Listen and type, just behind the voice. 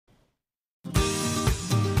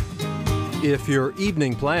If your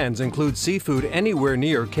evening plans include seafood anywhere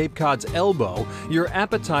near Cape Cod's Elbow, your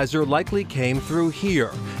appetizer likely came through here,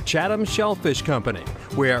 Chatham Shellfish Company,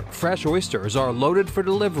 where fresh oysters are loaded for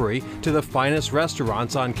delivery to the finest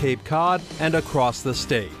restaurants on Cape Cod and across the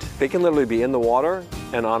state. They can literally be in the water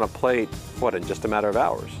and on a plate, what, in just a matter of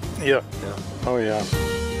hours? Yeah. Oh, yeah.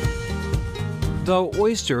 Though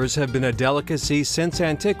oysters have been a delicacy since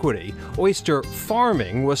antiquity, oyster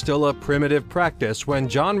farming was still a primitive practice when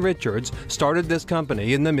John Richards started this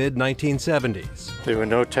company in the mid-1970s. There were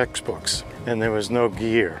no textbooks and there was no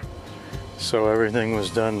gear, so everything was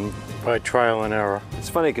done by trial and error. It's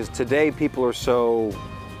funny because today people are so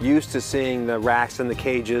used to seeing the racks and the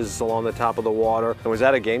cages along the top of the water. And was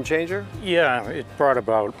that a game changer? Yeah, it brought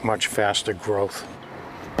about much faster growth.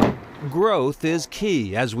 Growth is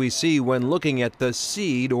key, as we see when looking at the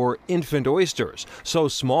seed or infant oysters. So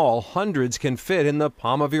small, hundreds can fit in the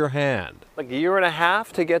palm of your hand. Like a year and a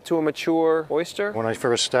half to get to a mature oyster? When I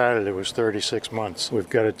first started, it was 36 months. We've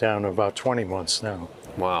got it down to about 20 months now.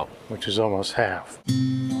 Wow. Which is almost half.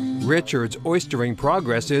 Richard's oystering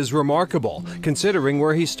progress is remarkable, considering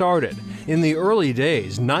where he started. In the early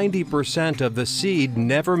days, 90% of the seed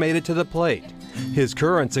never made it to the plate. His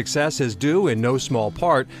current success is due in no small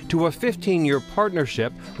part to a 15-year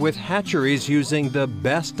partnership with hatcheries using the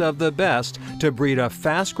best of the best to breed a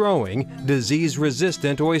fast-growing,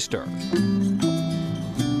 disease-resistant oyster.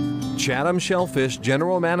 Chatham Shellfish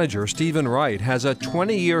General Manager Stephen Wright has a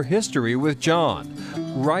 20-year history with John.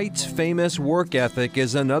 Wright's famous work ethic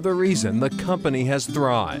is another reason the company has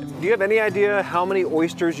thrived. Do you have any idea how many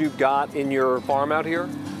oysters you've got in your farm out here?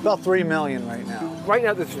 About 3 million right now. Right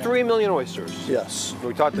now, there's 3 million oysters. Yes.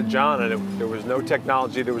 We talked to John, and there was no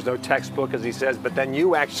technology, there was no textbook, as he says, but then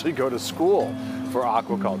you actually go to school for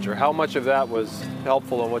aquaculture. How much of that was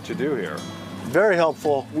helpful in what you do here? Very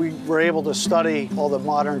helpful. We were able to study all the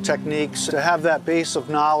modern techniques. To have that base of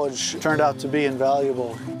knowledge turned out to be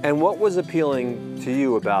invaluable. And what was appealing to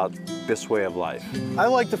you about this way of life? I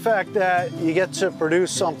like the fact that you get to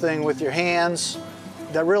produce something with your hands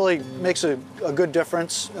that really makes a good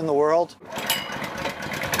difference in the world.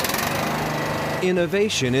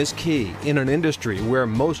 Innovation is key in an industry where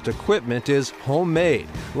most equipment is homemade,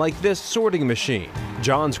 like this sorting machine,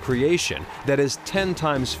 John's creation, that is 10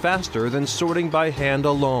 times faster than sorting by hand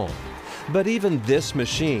alone. But even this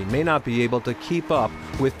machine may not be able to keep up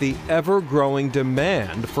with the ever-growing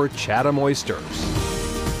demand for Chatham oysters.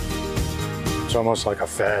 It's almost like a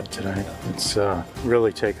fad today. It's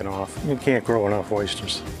really taken off. You can't grow enough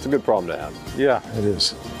oysters. It's a good problem to have. Yeah, it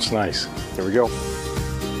is. It's nice. Here we go.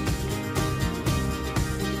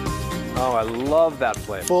 Oh, I love that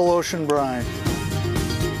flavor. Full ocean brine.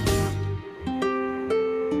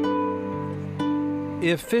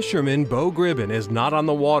 If fisherman Bo Gribben is not on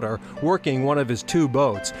the water working one of his 2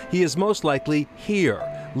 boats, he is most likely here,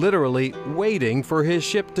 literally waiting for his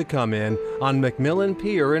ship to come in on McMillan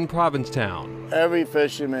Pier in Provincetown. Every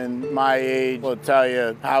fisherman my age will tell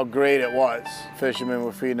you how great it was. Fishermen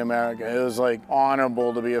were feeding America. It was like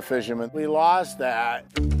honorable to be a fisherman. We lost that.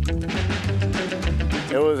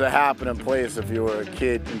 It was a happening place if you were a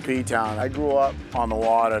kid in P-Town. I grew up on the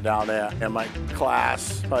water down there. In my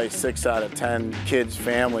class, probably 6 out of 10 kids'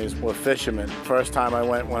 families were fishermen. First time I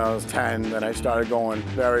went when I was 10, then I started going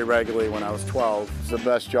very regularly when I was 12. It's the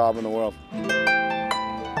best job in the world.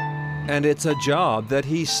 And it's a job that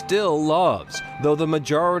he still loves, though the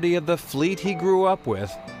majority of the fleet he grew up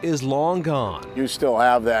with is long gone. You still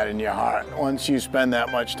have that in your heart. Once you spend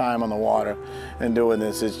that much time on the water and doing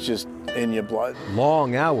this, it's just in your blood.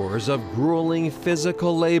 Long hours of grueling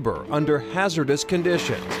physical labor under hazardous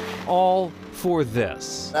conditions, all for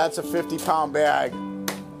this. That's a 50-pound bag.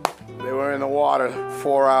 They were in the water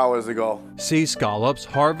 4 hours ago. Sea scallops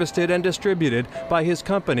harvested and distributed by his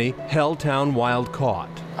company, Helltown Wild Caught.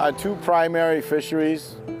 Our 2 primary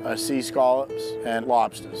fisheries are sea scallops and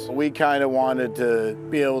lobsters. We kind of wanted to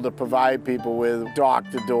be able to provide people with dock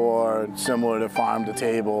to door, similar to farm to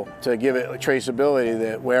table, to give it traceability,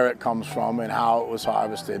 that where it comes from and how it was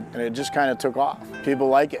harvested. And it just kind of took off. People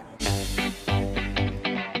like it.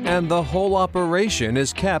 And the whole operation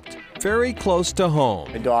is kept very close to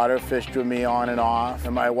home. My daughter fished with me on and off,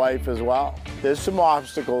 and my wife as well. There's some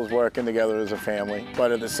obstacles working together as a family,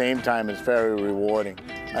 but at the same time, it's very rewarding.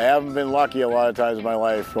 I haven't been lucky a lot of times in my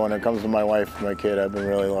life. When it comes to my wife and my kid, I've been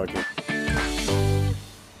really lucky.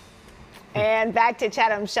 And back to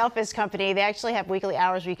Chatham Shellfish Company. They actually have weekly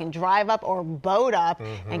hours where you can drive up or boat up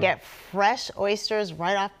and get fresh oysters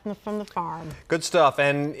right off from the farm. Good stuff.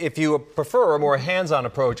 And if you prefer a more hands-on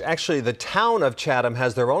approach, actually the town of Chatham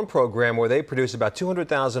has their own program where they produce about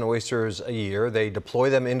 200,000 oysters a year. They deploy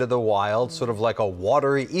them into the wild, sort of like a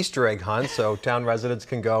watery Easter egg hunt, so town residents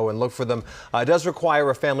can go and look for them. It does require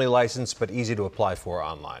a family license, but easy to apply for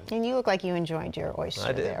online. And you look like you enjoyed your oyster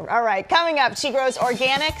I did. there. All right, coming up, she grows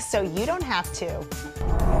organic so you don't have to.